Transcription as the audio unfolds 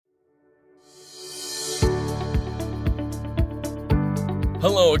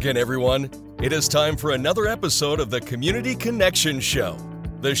Hello again, everyone. It is time for another episode of the Community Connection Show,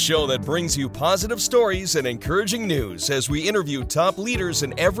 the show that brings you positive stories and encouraging news as we interview top leaders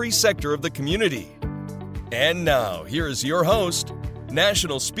in every sector of the community. And now, here is your host,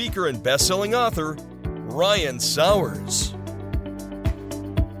 national speaker and best-selling author, Ryan Sowers.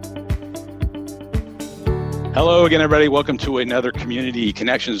 Hello again, everybody. Welcome to another Community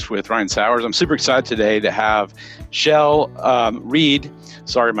Connections with Ryan Sowers. I'm super excited today to have Shell Reed.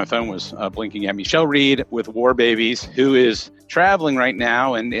 Sorry, my phone was blinking at me. Shell Reed with War Babies, who is traveling right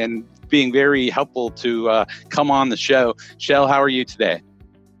now and being very helpful to come on the show. Shell, how are you today?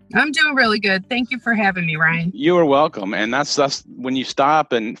 I'm doing really good. Thank you for having me, Ryan. You are welcome. And that's when you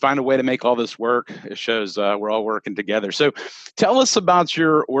stop and find a way to make all this work, it shows we're all working together. So tell us about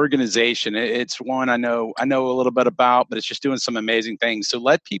your organization. It's one I know a little bit about, but it's just doing some amazing things. So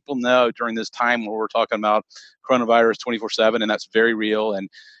let people know during this time where we're talking about coronavirus 24/7, and that's very real. And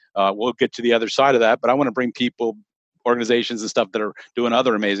we'll get to the other side of that. But I want to bring people, organizations and stuff that are doing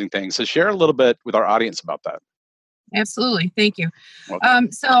other amazing things. So share a little bit with our audience about that. Absolutely. Thank you.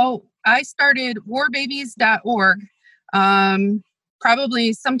 So I started warbabies.org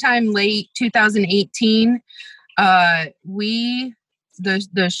probably sometime late 2018. The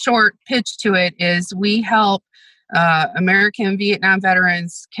short pitch to it is we help American Vietnam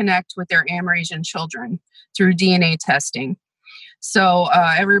veterans connect with their Amerasian children through DNA testing. So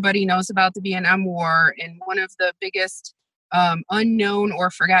everybody knows about the Vietnam War, and one of the biggest unknown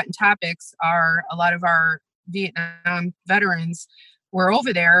or forgotten topics are a lot of our Vietnam veterans were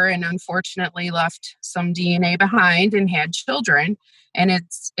over there and unfortunately left some DNA behind and had children. And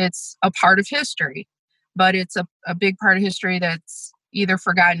it's a part of history, but it's a big part of history that's either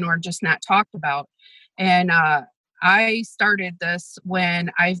forgotten or just not talked about. And I started this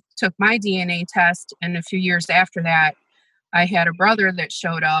when I took my DNA test, and a few years after that, I had a brother that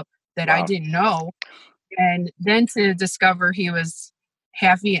showed up that I didn't know. And then to discover he was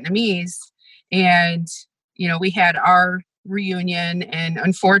half Vietnamese, and we had our reunion, and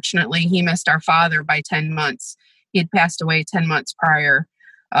unfortunately, he missed our father by 10 months. He had passed away 10 months prior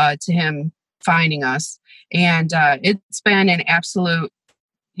to him finding us. And it's been an absolute,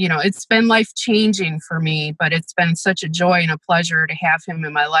 it's been life-changing for me, but it's been such a joy and a pleasure to have him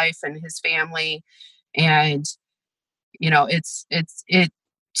in my life and his family. And, it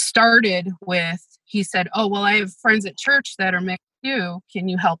started with, he said, "Oh, well, I have friends at church that are mixed too. Can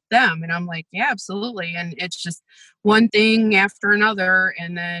you help them?" And I'm like, "Yeah, absolutely." And it's just one thing after another.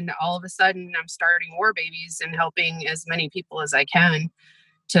 And then all of a sudden I'm starting War Babies and helping as many people as I can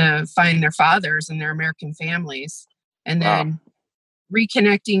to find their fathers and their American families. And then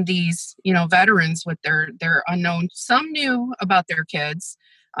reconnecting these, veterans with their unknown. Some knew about their kids,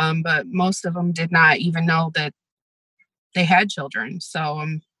 but most of them did not even know that they had children. So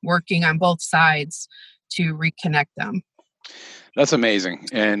I'm working on both sides to reconnect them. That's amazing.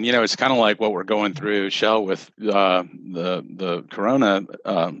 And, it's kind of like what we're going through, Shell, with the corona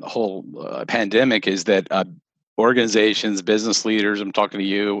whole pandemic, is that organizations, business leaders, I'm talking to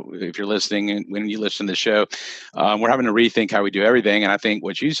you, if you're listening and when you listen to the show, we're having to rethink how we do everything. And I think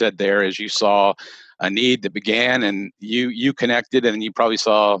what you said there is you saw a need that began and you connected, and you probably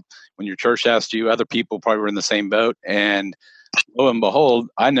saw when your church asked you, other people probably were in the same boat. And lo and behold,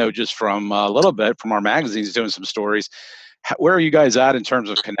 I know just from a little bit from our magazines doing some stories, where are you guys at in terms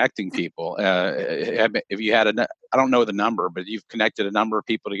of connecting people? If you had I don't know the number, but you've connected a number of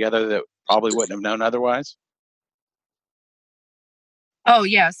people together that probably wouldn't have known otherwise? Oh,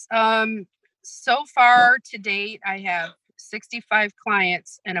 yes. So far to date, I have 65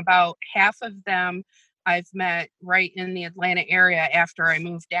 clients, and about half of them I've met right in the Atlanta area after I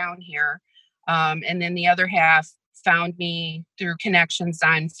moved down here. And then the other half found me through connections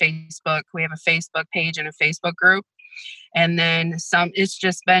on Facebook. We have a Facebook page and a Facebook group. And then it's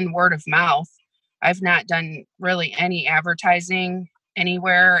just been word of mouth. I've not done really any advertising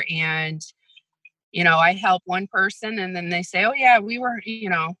anywhere. And, I help one person and then they say, "Oh yeah, we were,"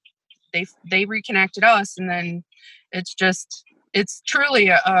 they reconnected us. And then it's truly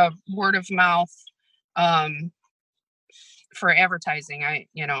a word of mouth for advertising.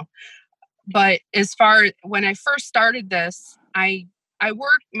 But as far when I first started this, I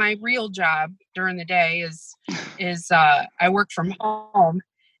work, my real job during the day is I work from home,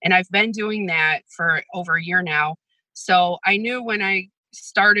 and I've been doing that for over a year now. So I knew when I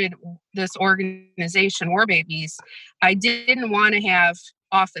started this organization, War Babies, I didn't want to have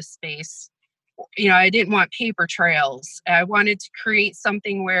office space. I didn't want paper trails. I wanted to create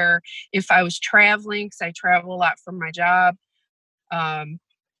something where if I was traveling, because I travel a lot from my job,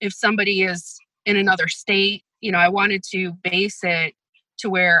 if somebody is in another state, I wanted to base it to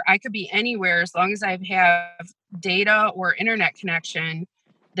where I could be anywhere as long as I have data or internet connection,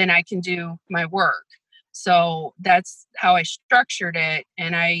 then I can do my work. So that's how I structured it.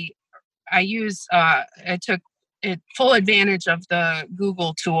 And I took full advantage of the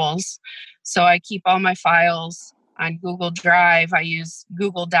Google tools. So I keep all my files on Google Drive. I use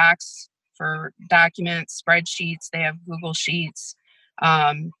Google Docs for documents, spreadsheets. They have Google Sheets.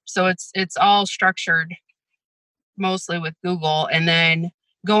 So it's all structured mostly with Google. And then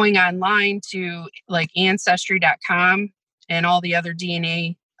going online to like Ancestry.com and all the other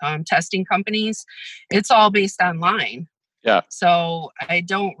DNA testing companies, it's all based online. Yeah. So I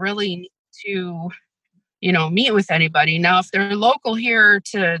don't really need to, meet with anybody. Now, if they're local here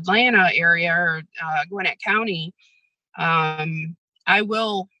to Atlanta area or Gwinnett County, I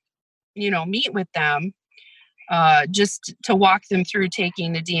will, meet with them just to walk them through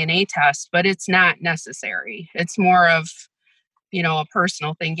taking the DNA test, but it's not necessary. It's more of, a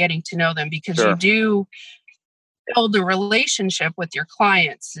personal thing, getting to know them, because Sure. you do build a relationship with your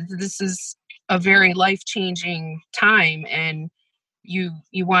clients. This is a very life-changing time, and you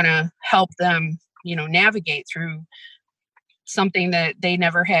want to help them, navigate through something that they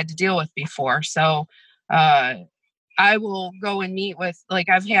never had to deal with before. So I will go and meet with, like,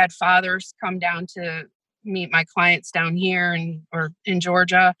 I've had fathers come down to meet my clients down here or in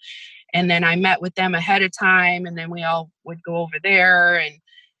Georgia. And then I met with them ahead of time, and then we all would go over there. And,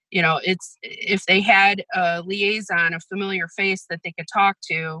 it's, if they had a liaison, a familiar face that they could talk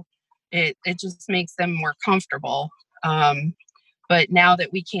to, it just makes them more comfortable. But now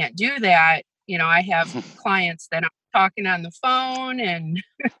that we can't do that, I have clients that I'm talking on the phone, and,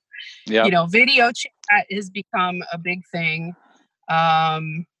 Yep. Video chat has become a big thing.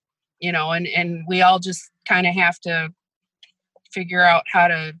 And we all just kind of have to figure out how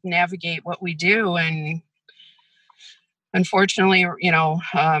to navigate what we do. And unfortunately,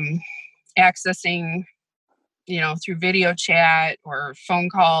 accessing, through video chat or phone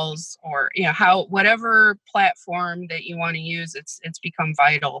calls or, whatever platform that you want to use, it's become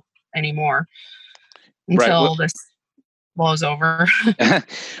vital anymore until this blows over.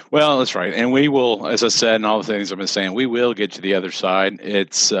 Well, that's right. And we will, as I said, and all the things I've been saying, we will get to the other side.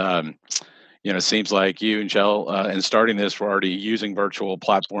 It's, it seems like you and Jill, in starting this, we're already using virtual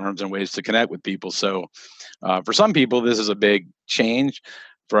platforms and ways to connect with people. So for some people, this is a big change.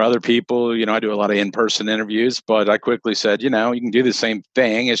 For other people, I do a lot of in-person interviews, but I quickly said, you can do the same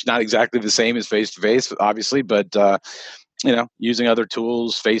thing. It's not exactly the same as face-to-face, obviously, but using other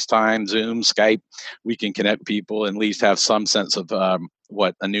tools, FaceTime, Zoom, Skype, we can connect people and at least have some sense of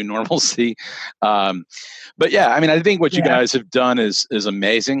what a new normalcy. But yeah, I mean, I think what you guys have done is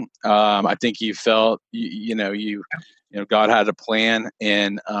amazing. I think you felt, God had a plan,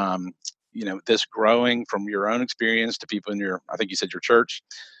 and this growing from your own experience to people in I think you said your church,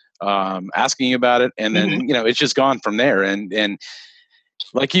 asking you about it, and then it's just gone from there. And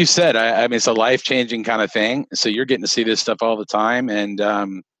like you said, I mean, it's a life-changing kind of thing. So you're getting to see this stuff all the time, and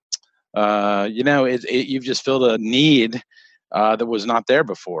you've just filled a need that was not there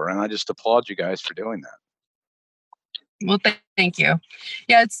before, and I just applaud you guys for doing that. Well, thank you.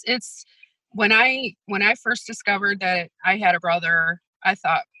 Yeah, it's when I first discovered that I had a brother, I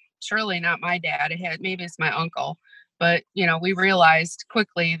thought, surely not my dad. Maybe it's my uncle, but we realized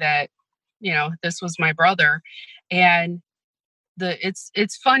quickly that this was my brother. And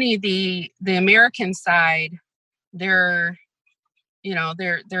it's funny, the American side, they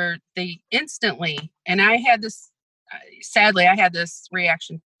instantly, and I had this, sadly, I had this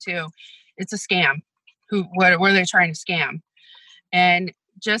reaction too. It's a scam. What are they trying to scam? And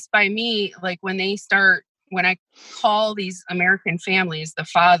just by me, like when I call these American families, the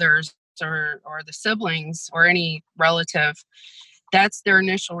fathers or the siblings or any relative, that's their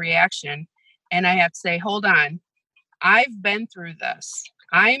initial reaction. And I have to say, hold on, I've been through this.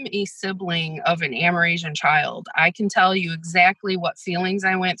 I'm a sibling of an Amerasian child. I can tell you exactly what feelings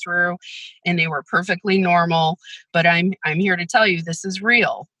I went through, and they were perfectly normal. But I'm here to tell you this is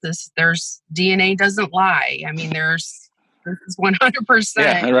real. There's DNA doesn't lie. I mean, this is 100%.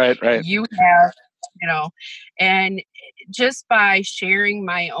 Yeah, right. You have, and just by sharing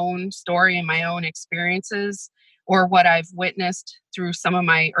my own story and my own experiences, or what I've witnessed through some of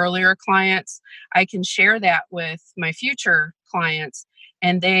my earlier clients, I can share that with my future clients,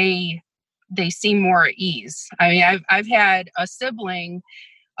 and they seem more at ease. I mean, I've had a sibling,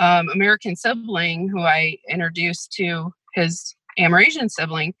 American sibling, who I introduced to his Amerasian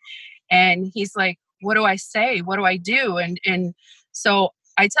sibling, and he's like, "What do I say? What do I do?" And so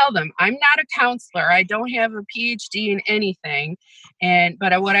I tell them, I'm not a counselor. I don't have a PhD in anything,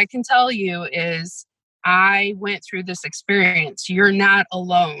 but what I can tell you is, I went through this experience. You're not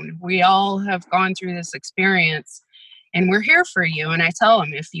alone. We all have gone through this experience, and we're here for you. And I tell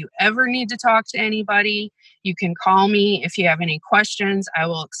them, if you ever need to talk to anybody, you can call me. If you have any questions, I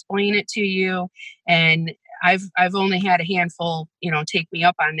will explain it to you. And I've only had a handful, take me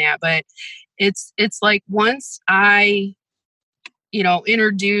up on that. But it's like once I,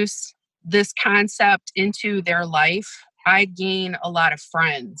 introduce this concept into their life, I gain a lot of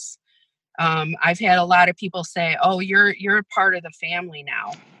friends. I've had a lot of people say, "Oh, you're a part of the family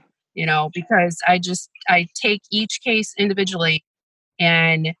now," because I take each case individually,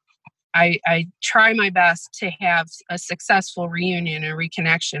 and I try my best to have a successful reunion and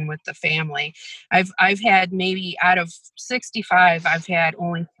reconnection with the family. I've had maybe out of 65, I've had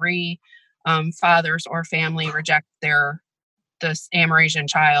only 3 fathers or family reject this Amerasian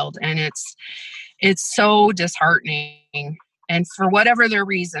child, and it's so disheartening. And for whatever their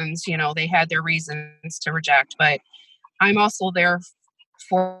reasons, they had their reasons to reject, but I'm also there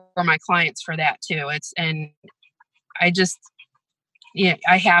for my clients for that too.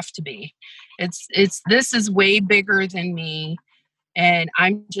 I have to be. This is way bigger than me, and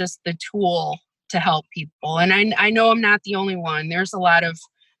I'm just the tool to help people. And I know I'm not the only one. There's a lot of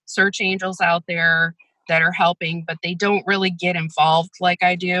search angels out there that are helping, but they don't really get involved like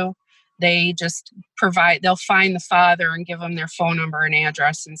I do. They just they'll find the father and give them their phone number and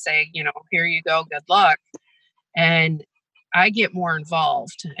address and say, here you go, good luck. And I get more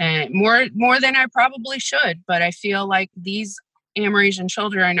involved, and more than I probably should, but I feel like these Amerasian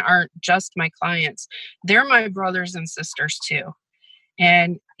children aren't just my clients. They're my brothers and sisters too.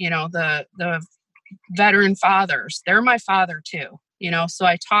 And, the veteran fathers, they're my father too, so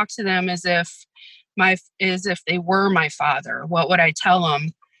I talk to them as if they were my father. What would I tell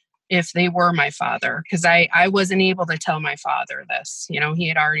them if they were my father? Because I wasn't able to tell my father this, he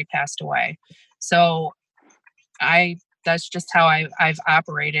had already passed away. So that's just how I've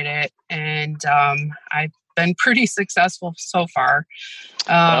operated it. And I've been pretty successful so far.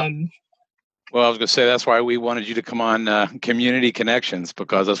 Well, I was going to say that's why we wanted you to come on Community Connections,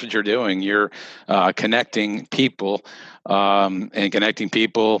 because that's what you're doing. You're connecting people, and connecting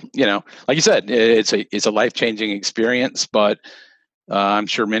people. Like you said, it's a life-changing experience, but I'm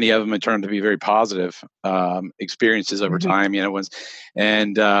sure many of them have turned to be very positive experiences over time.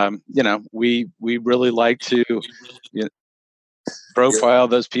 We really like to profile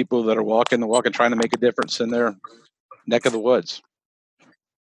those people that are walking the walk and trying to make a difference in their neck of the woods.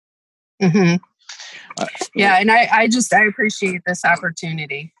 Mm-hmm. Yeah, and I appreciate this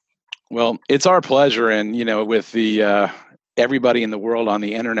opportunity. Well, it's our pleasure, and with the everybody in the world on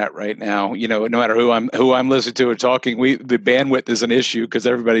the internet right now, no matter who I'm listening to or talking, the bandwidth is an issue because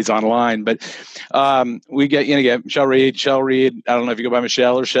everybody's online. But we get Michelle Reed. I don't know if you go by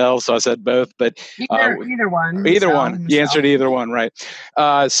Michelle or Shell, so I said both. But either one. Either one. You answered either one, right?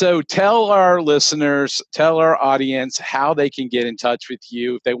 So tell our listeners, tell our audience how they can get in touch with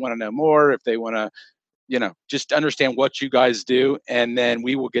you if they want to know more, if they want to, just understand what you guys do, and then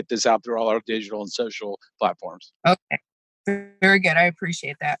we will get this out through all our digital and social platforms. Okay. Very good. I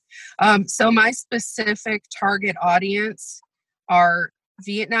appreciate that. So my specific target audience are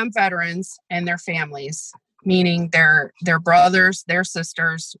Vietnam veterans and their families, meaning their brothers, their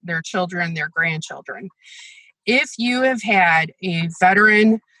sisters, their children, their grandchildren. If you have had a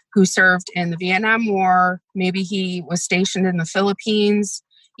veteran who served in the Vietnam War, maybe he was stationed in the Philippines,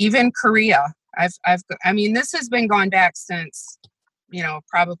 even Korea. This has been going back since,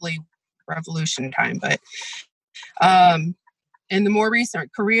 probably Revolution time, but in the more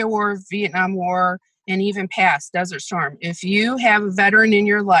recent Korea War, Vietnam War, and even past Desert Storm, if you have a veteran in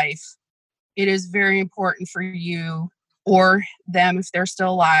your life, it is very important for you or them, if they're still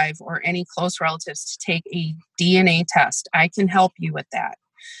alive, or any close relatives, to take a DNA test. I can help you with that.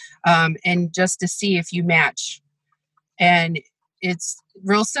 And just to see if you match. And it's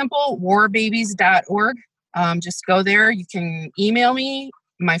real simple, warbabies.org. Just go there. You can email me.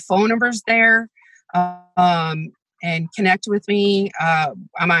 My phone number's there. And connect with me.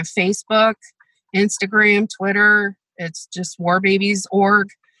 I'm on Facebook, Instagram, Twitter. It's just warbabies.org.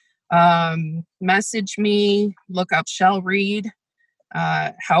 Message me, look up Shell Reed.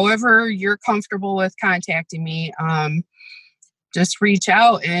 However you're comfortable with contacting me, just reach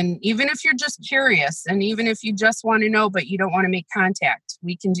out. And even if you're just curious, and even if you just want to know but you don't want to make contact,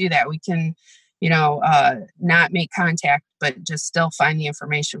 we can do that. We can, not make contact, but just still find the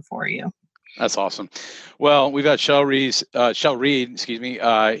information for you. That's awesome. Well, we've got Shell Reed,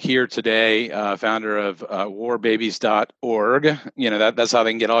 here today, founder of warbabies.org. That's how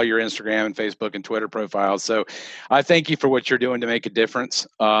they can get all your Instagram and Facebook and Twitter profiles. So I thank you for what you're doing to make a difference.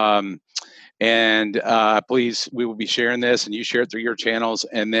 And please, we will be sharing this, and you share it through your channels.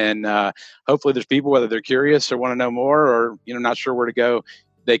 And then hopefully there's people, whether they're curious or want to know more, or not sure where to go,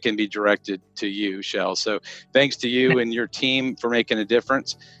 they can be directed to you, Shell. So thanks to you and your team for making a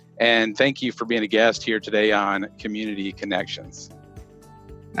difference. And thank you for being a guest here today on Community Connections.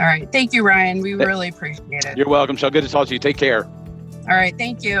 All right. Thank you, Ryan. We really appreciate it. You're welcome, Shell. Good to talk to you. Take care. All right.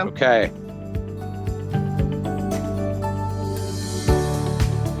 Thank you. Okay.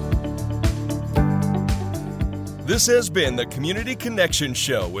 This has been the Community Connection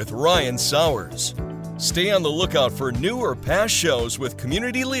Show with Ryan Sowers. Stay on the lookout for new or past shows with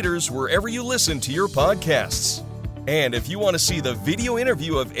community leaders wherever you listen to your podcasts. And if you want to see the video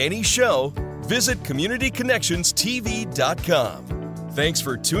interview of any show, visit communityconnectionstv.com. Thanks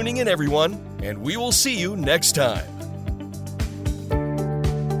for tuning in, everyone, and we will see you next time.